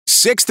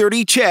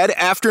6:30 CHED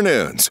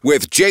Afternoons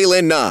with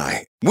Jaylen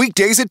Nye.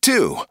 Weekdays at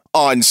 2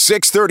 on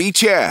 6:30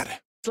 CHED.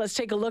 Let's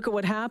take a look at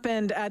what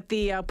happened at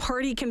the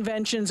party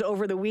conventions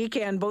over the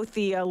weekend. Both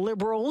the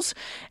Liberals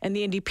and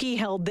the NDP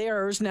held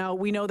theirs. Now,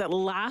 we know that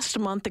last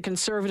month the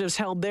Conservatives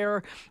held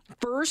their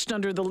first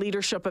under the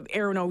leadership of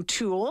Erin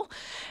O'Toole.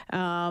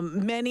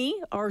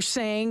 Many are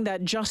saying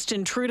that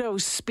Justin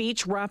Trudeau's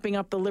speech wrapping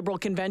up the Liberal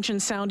convention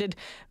sounded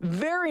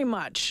very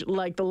much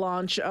like the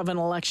launch of an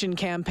election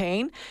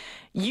campaign.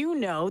 You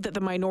know that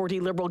the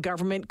minority Liberal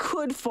government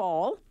could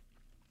fall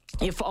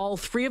if all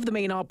three of the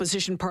main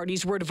opposition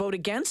parties were to vote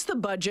against the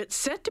budget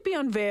set to be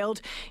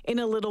unveiled in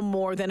a little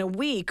more than a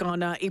week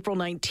on April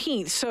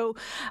 19th. So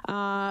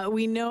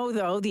we know,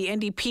 though, the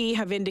NDP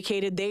have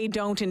indicated they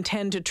don't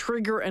intend to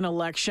trigger an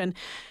election.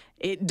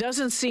 It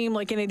doesn't seem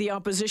like any of the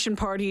opposition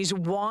parties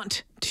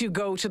want to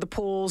go to the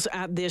polls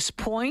at this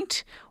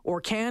point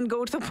or can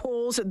go to the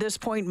polls at this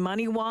point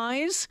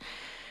money-wise.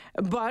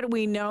 But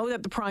we know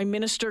that the Prime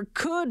Minister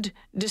could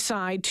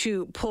decide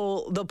to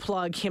pull the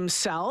plug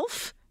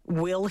himself.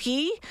 Will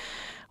he?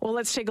 Well,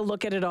 let's take a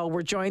look at it all.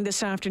 We're joined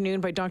this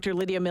afternoon by Dr.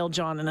 Lydia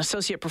Miljohn, an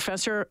associate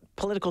professor of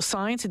political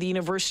science at the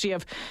University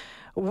of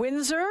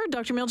Windsor.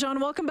 Dr. Miljohn,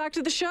 welcome back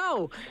to the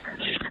show.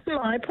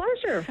 My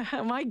pleasure.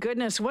 My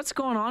goodness, what's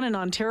going on in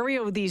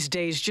Ontario these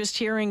days? Just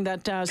hearing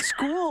that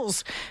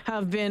schools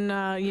have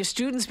been,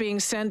 students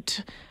being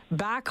sent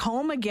back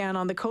home again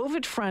on the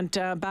COVID front,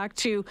 back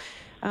to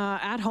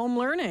at-home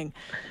learning.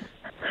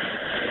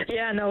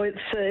 Yeah, no,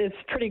 it's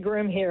pretty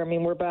grim here. I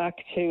mean, we're back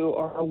to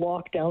our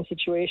lockdown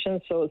situation,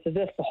 so it's as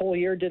if the whole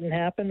year didn't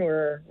happen.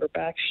 We're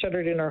back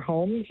shuttered in our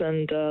homes,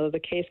 and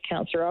the case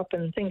counts are up,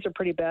 and things are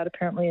pretty bad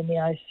apparently in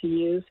the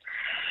ICUs.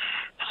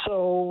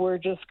 So we're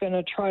just going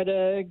to try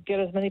to get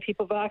as many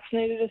people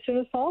vaccinated as soon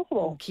as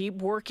possible.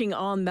 Keep working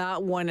on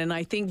that one. And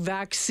I think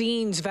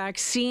vaccines,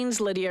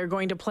 Lydia, are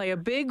going to play a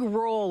big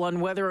role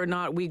on whether or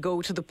not we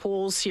go to the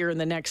polls here in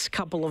the next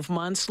couple of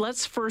months.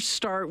 Let's first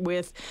start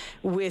with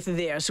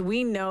this.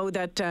 We know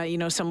that,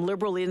 some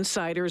Liberal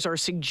insiders are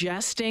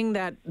suggesting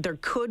that there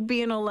could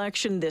be an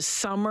election this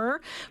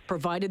summer,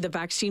 provided the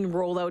vaccine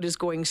rollout is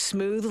going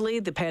smoothly.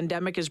 The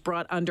pandemic is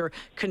brought under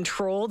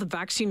control. The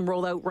vaccine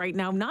rollout right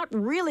now not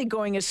really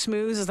going as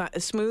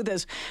smooth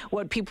as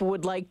what people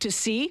would like to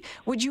see.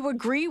 Would you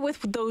agree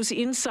with those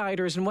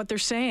insiders and what they're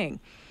saying?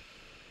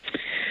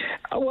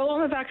 Well,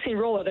 on the vaccine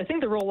rollout, I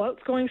think the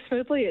rollout's going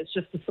smoothly. It's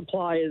just the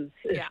supply is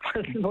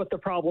what the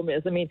problem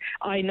is. I mean,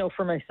 I know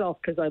for myself,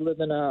 because I live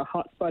in a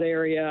hotspot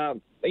area,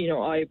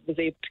 I was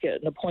able to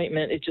get an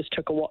appointment. It just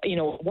took a while.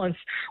 Once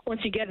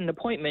you get an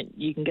appointment,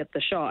 you can get the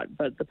shot.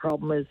 But the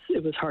problem is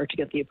it was hard to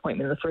get the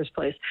appointment in the first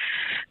place.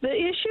 The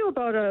issue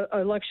about an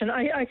election,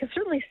 I can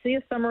certainly see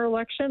a summer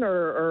election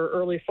or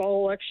early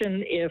fall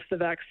election if the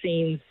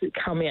vaccines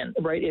come in,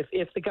 right?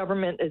 If the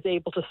government is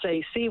able to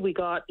say, see, we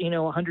got,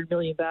 100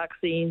 million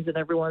vaccines and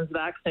everyone's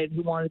vaccinated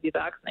who wanted to be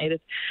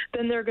vaccinated,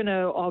 then they're going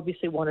to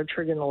obviously want to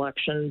trigger an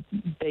election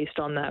based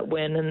on that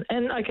win.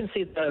 And I can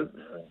see the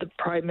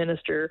Prime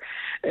Minister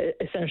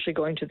essentially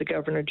going to the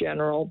Governor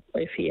General,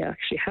 if he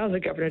actually has a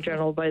Governor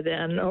General by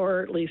then,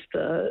 or at least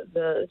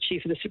the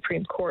Chief of the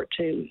Supreme Court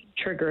to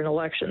trigger an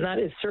election. That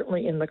is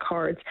certainly in the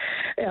cards.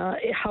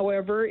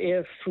 However,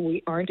 if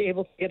we aren't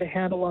able to get a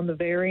handle on the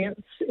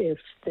variants, if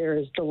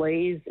there's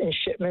delays in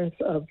shipments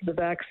of the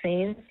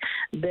vaccines,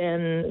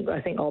 then I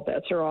think all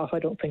bets are off. I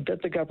don't think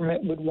that the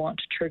government would want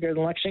to trigger an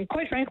election.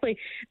 Quite frankly,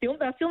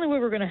 that's the only way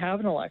we're going to have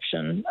an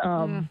election.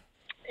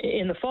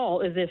 In the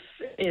fall is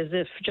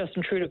if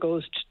Justin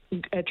Trudeau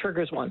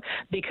triggers one,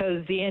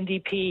 because the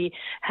NDP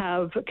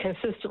have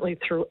consistently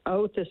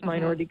throughout this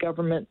minority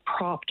government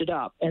propped it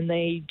up, and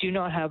they do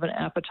not have an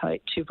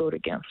appetite to vote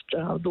against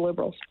the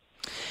Liberals.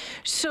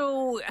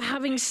 So,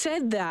 having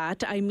said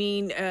that, I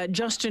mean,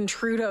 Justin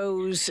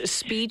Trudeau's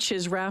speech,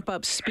 his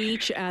wrap-up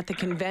speech at the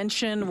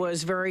convention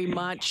was very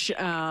much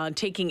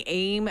taking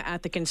aim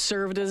at the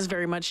Conservatives,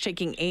 very much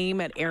taking aim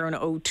at Erin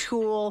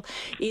O'Toole.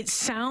 It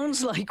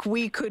sounds like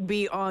we could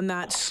be on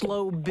that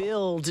slow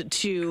build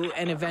to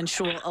an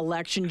eventual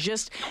election,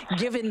 just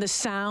given the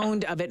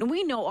sound of it. And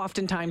we know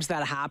oftentimes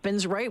that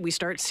happens, right? We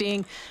start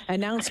seeing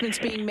announcements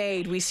being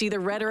made. We see the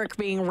rhetoric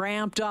being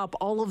ramped up,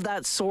 all of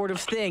that sort of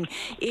thing.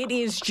 It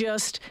is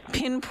just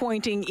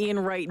pinpointing in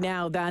right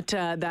now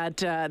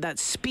that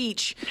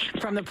speech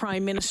from the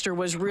Prime Minister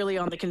was really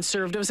on the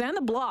Conservatives and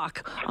the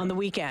Bloc on the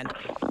weekend.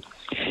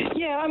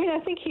 Yeah, I mean, I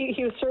think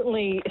he was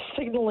certainly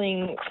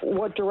signaling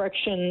what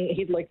direction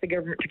he'd like the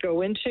government to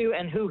go into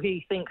and who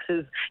he thinks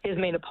his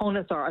main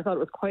opponents are. I thought it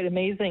was quite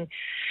amazing.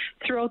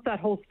 Throughout that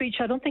whole speech,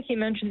 I don't think he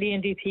mentioned the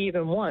NDP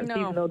even once,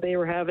 even though they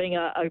were having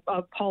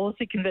a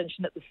policy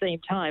convention at the same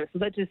time. So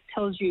that just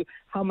tells you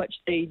how much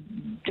they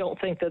don't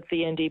think that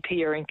the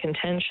NDP are in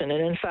contention.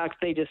 And in fact,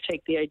 they just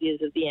take the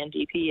ideas of the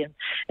NDP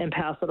and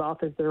pass it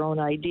off as their own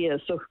ideas.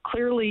 So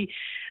clearly,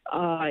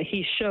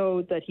 he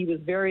showed that he was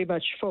very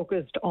much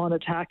focused on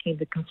attacking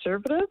the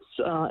Conservatives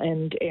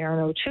and Erin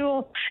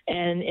O'Toole,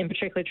 and in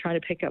particular trying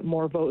to pick up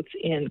more votes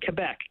in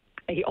Quebec.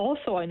 He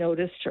also, I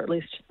noticed, or at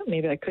least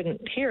maybe I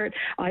couldn't hear it,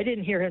 I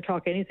didn't hear him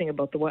talk anything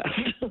about the West.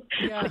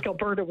 Yeah. Like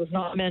Alberta was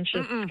not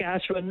mentioned,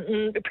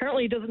 Saskatchewan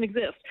apparently doesn't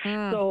exist.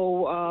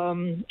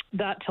 So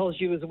that tells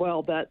you as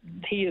well that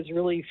he is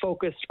really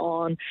focused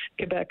on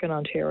Quebec and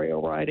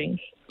Ontario ridings.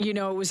 You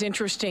know, it was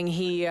interesting.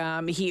 He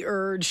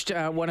urged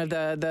one of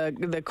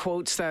the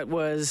quotes that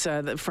was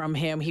from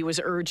him. He was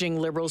urging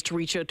Liberals to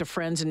reach out to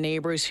friends and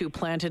neighbors who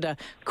planted a,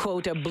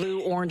 quote, a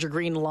blue, orange, or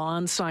green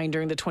lawn sign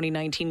during the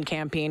 2019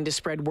 campaign to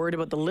spread word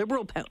about the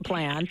Liberal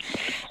plan.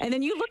 And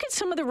then you look at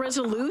some of the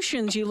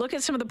resolutions, you look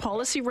at some of the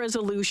policy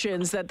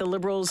resolutions that the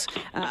Liberals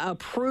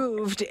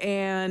approved,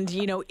 and,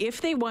 you know,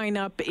 if they wind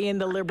up in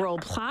the Liberal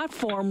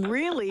platform,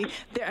 really,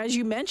 as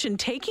you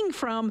mentioned, taking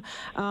from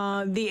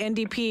the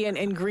NDP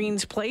and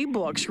Greens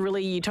playbooks.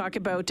 Really, you talk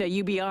about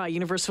UBI,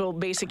 Universal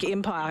Basic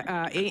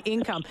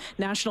Income,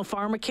 National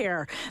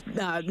Pharmacare,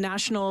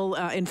 national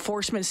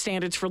enforcement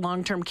standards for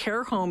long-term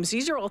care homes.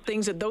 These are all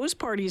things that those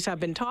parties have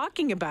been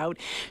talking about.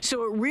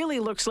 So it really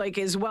looks like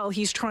as well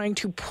he's trying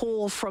to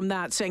pull from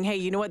that, saying, hey,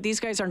 you know what, these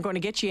guys aren't going to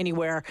get you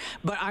anywhere,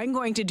 but I'm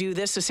going to do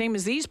this the same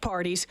as these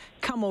parties.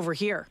 Come over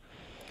here.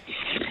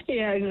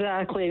 Yeah,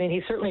 exactly. I mean,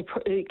 he's certainly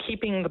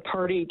keeping the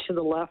party to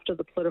the left of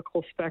the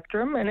political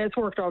spectrum, and it's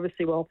worked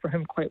obviously well for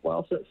him, quite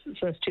well since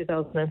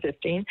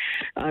 2015,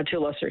 to a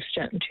lesser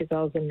extent in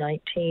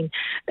 2019.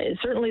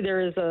 Certainly,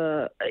 there is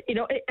the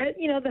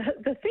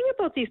thing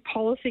about these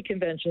policy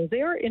conventions,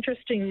 they are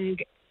interesting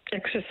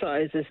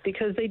exercises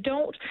because they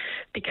don't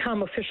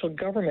become official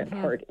government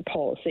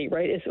policy,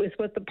 right? It's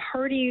what the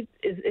party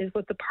is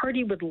what the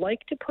party would like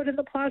to put in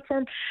the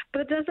platform,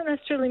 but it doesn't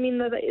necessarily mean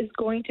that it is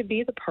going to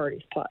be the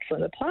party's platform.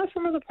 The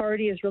platform of the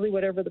party is really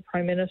whatever the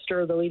prime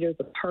minister or the leader of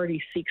the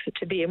party seeks it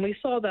to be, and we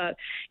saw that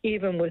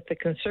even with the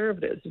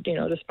Conservatives. You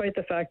know, despite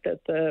the fact that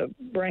the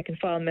rank and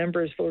file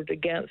members voted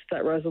against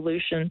that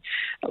resolution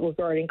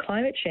regarding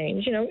climate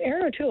change, you know,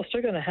 Erin O'Toole is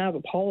still going to have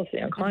a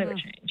policy on climate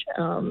change,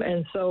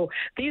 and so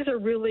these are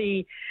really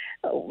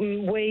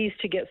ways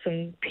to get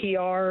some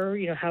PR,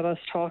 you know, have us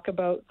talk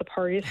about the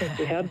parties since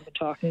we hadn't been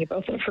talking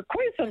about them for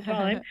quite some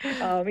time.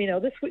 You know,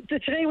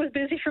 today was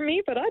busy for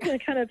me, but I've been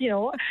kind of, you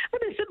know, I've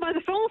been sitting by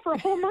the phone for a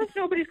whole month.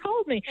 Nobody's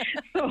called me.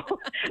 So,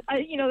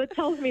 that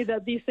tells me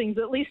that these things,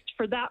 at least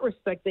for that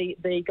respect,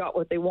 they got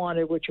what they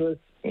wanted, which was,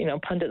 you know,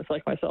 pundits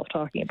like myself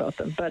talking about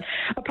them. But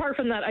apart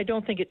from that, I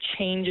don't think it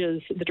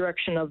changes the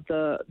direction of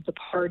the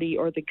party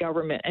or the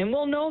government. And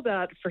we'll know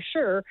that for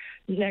sure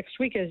next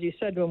week, as you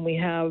said, when we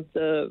have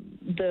the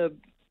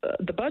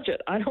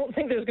budget. I don't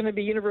think there's going to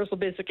be universal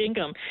basic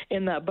income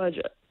in that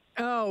budget.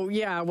 Oh,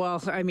 yeah.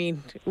 Well, I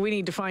mean, we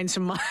need to find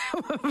some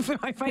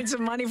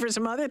money for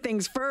some other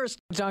things first.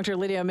 Dr.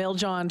 Lydia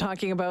Miljohn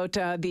talking about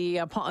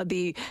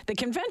the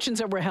conventions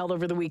that were held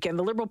over the weekend,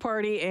 the Liberal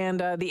Party and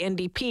the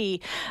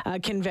NDP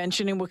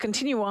convention. And we'll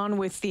continue on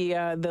with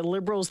the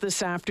Liberals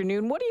this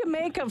afternoon. What do you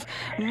make of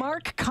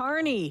Mark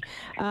Carney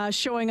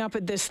showing up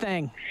at this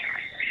thing?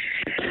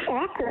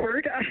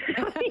 Awkward.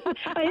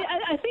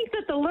 I think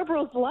that the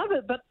Liberals love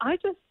it, but I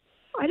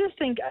just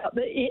think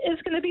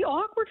it's going to be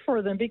awkward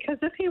for them, because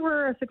if he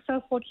were a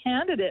successful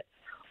candidate,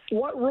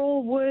 what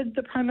role would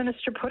the prime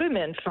minister put him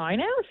in?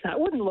 Finance? That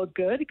wouldn't look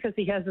good, because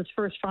he has his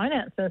first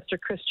finance minister,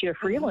 Chrystia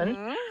Freeland.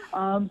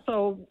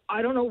 So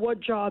I don't know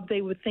what job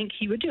they would think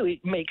he would do. It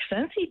makes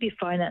sense. He'd be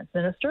finance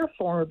minister,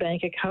 former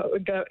Bank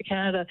of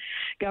Canada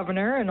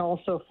governor, and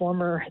also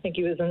former, I think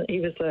he was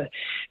the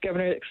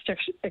governor of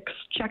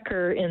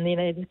Exchequer in the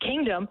United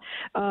Kingdom.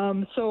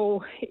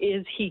 So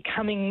is he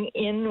coming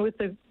in with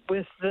the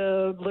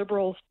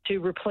Liberals to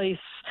replace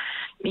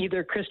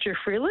either Chrystia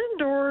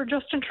Freeland or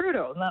Justin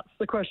Trudeau? And that's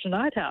the question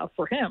I'd have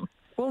for him.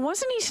 Well,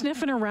 wasn't he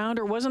sniffing around,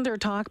 or wasn't there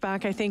talk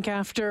back, I think,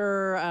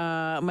 after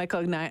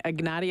Michael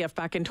Ignatieff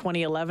back in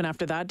 2011,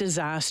 after that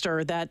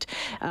disaster, that,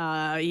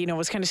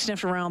 was kind of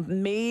sniffing around,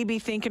 maybe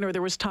thinking, or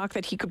there was talk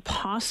that he could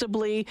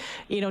possibly,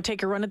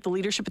 take a run at the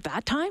leadership at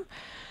that time?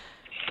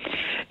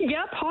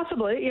 Yeah,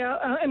 possibly. Yeah,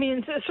 I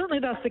mean, certainly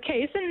that's the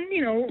case.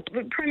 And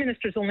prime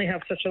ministers only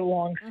have such so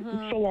long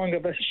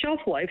of a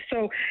shelf life.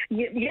 So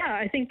yeah,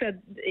 I think that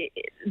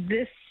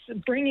this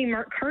bringing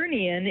Mark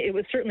Carney in, it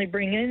would certainly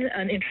bring in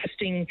an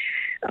interesting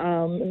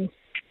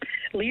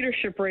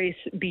leadership race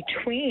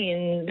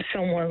between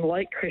someone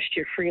like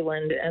Chrystia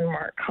Freeland and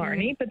Mark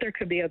Carney, but there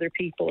could be other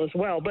people as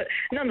well. But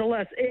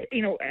nonetheless,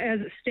 as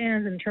it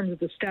stands in terms of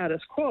the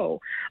status quo,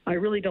 I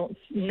really don't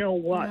know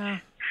what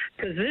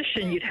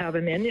position you'd have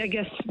him in. I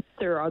guess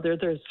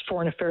there's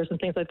foreign affairs and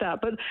things like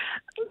that, but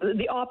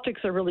the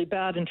optics are really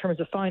bad in terms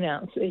of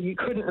finance. You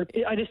couldn't.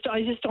 I just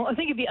don't. I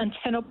think it'd be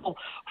untenable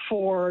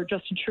for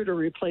Justin Trudeau to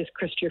replace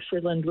Chrystia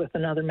Freeland with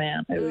another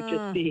man. It would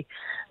just be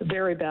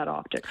very bad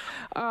optics.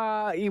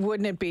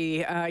 Wouldn't it be?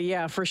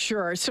 Yeah, for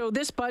sure. So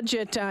this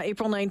budget,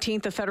 April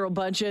 19th, the federal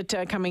budget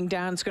coming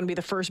down. It's going to be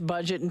the first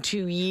budget in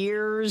 2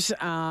 years.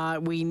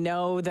 We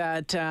know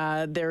that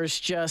there's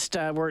just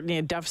we're in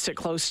a deficit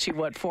close to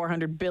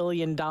 $400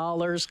 billion.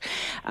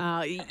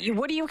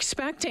 What are you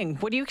expecting?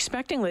 What are you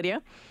expecting,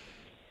 Lydia?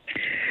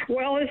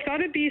 Well, it's got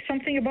to be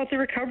something about the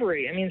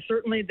recovery. I mean,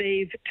 certainly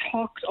they've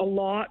talked a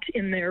lot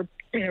in their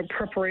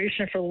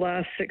preparation for the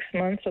last 6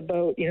 months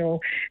about,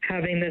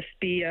 having this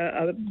be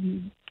a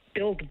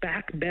Build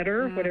Back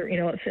Better, whatever,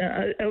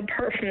 it's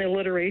apart from the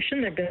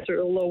alliteration, they've been sort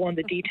of low on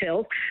the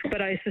details,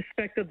 but I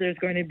suspect that there's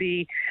going to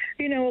be,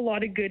 a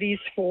lot of goodies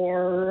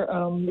for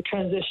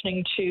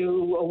transitioning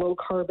to a low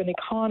carbon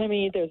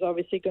economy. There's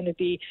obviously going to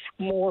be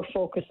more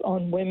focus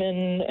on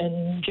women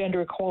and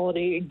gender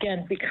equality,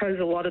 again, because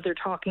a lot of their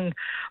talking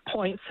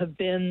points have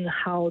been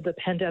how the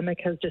pandemic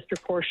has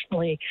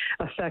disproportionately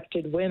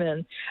affected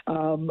women.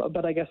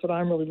 But I guess what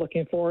I'm really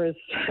looking for is,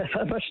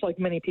 much like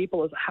many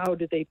people, is how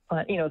do they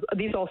plan,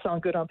 these all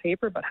sound good on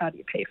paper, but how do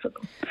you pay for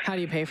them? How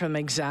do you pay for them?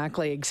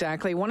 Exactly.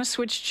 I want to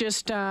switch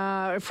just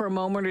for a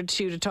moment or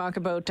two to talk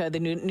about the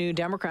New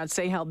Democrats.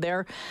 They held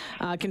their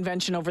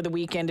convention over the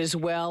weekend as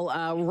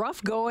well.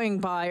 Rough going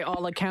by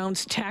all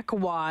accounts,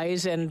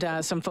 tech-wise, and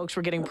some folks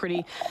were getting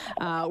pretty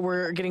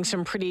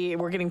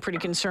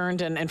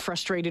concerned and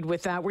frustrated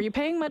with that. Were you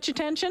paying much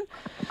attention?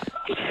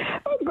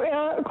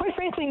 Quite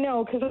frankly,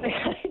 no, because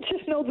I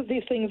just know that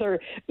these things are,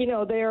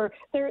 they're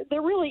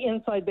really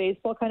inside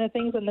baseball kind of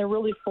things, and they're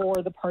really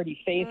for the party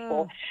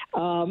faithful.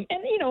 And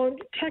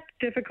tech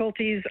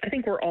difficulties, I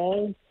think we're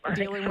all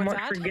somewhat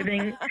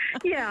forgiving.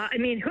 Yeah, I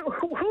mean,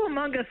 who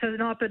among us has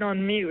not been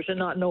on mute and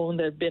not known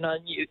they've been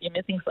on mute?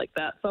 Things like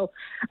that. So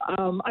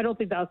I don't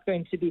think that's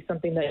going to be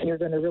something that you're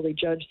going to really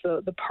judge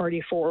the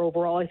party for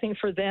overall. I think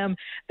for them,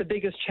 the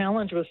biggest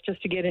challenge was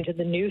just to get into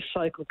the news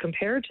cycle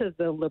compared to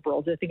the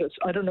Liberals. I think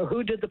I don't know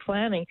who did the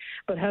planning,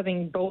 but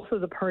having both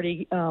of the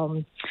party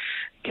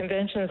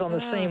conventions on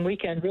the same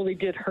weekend really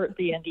did hurt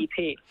the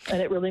NDP,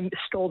 and it really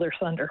stole their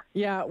thunder.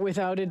 Yeah,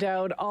 without a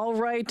doubt. All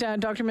right,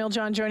 Dr.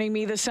 Miljon joining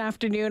me this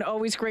afternoon.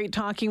 Always great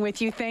talking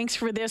with you. Thanks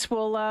for this.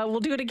 We'll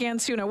do it again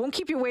soon. I won't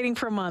keep you waiting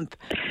for a month.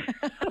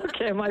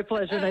 Okay, my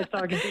pleasure. Nice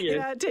talking to you.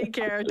 Yeah, take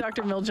care.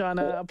 Dr. Miljon,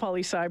 a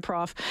poli-sci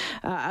prof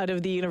out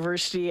of the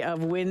University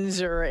of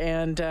Windsor,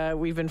 and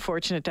we've been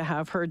fortunate to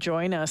have her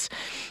join us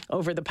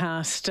over the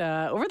past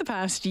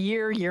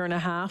year and a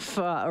half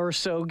or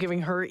so,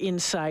 giving her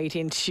insight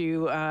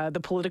into the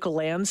political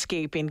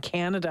landscape in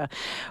Canada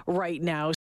right now.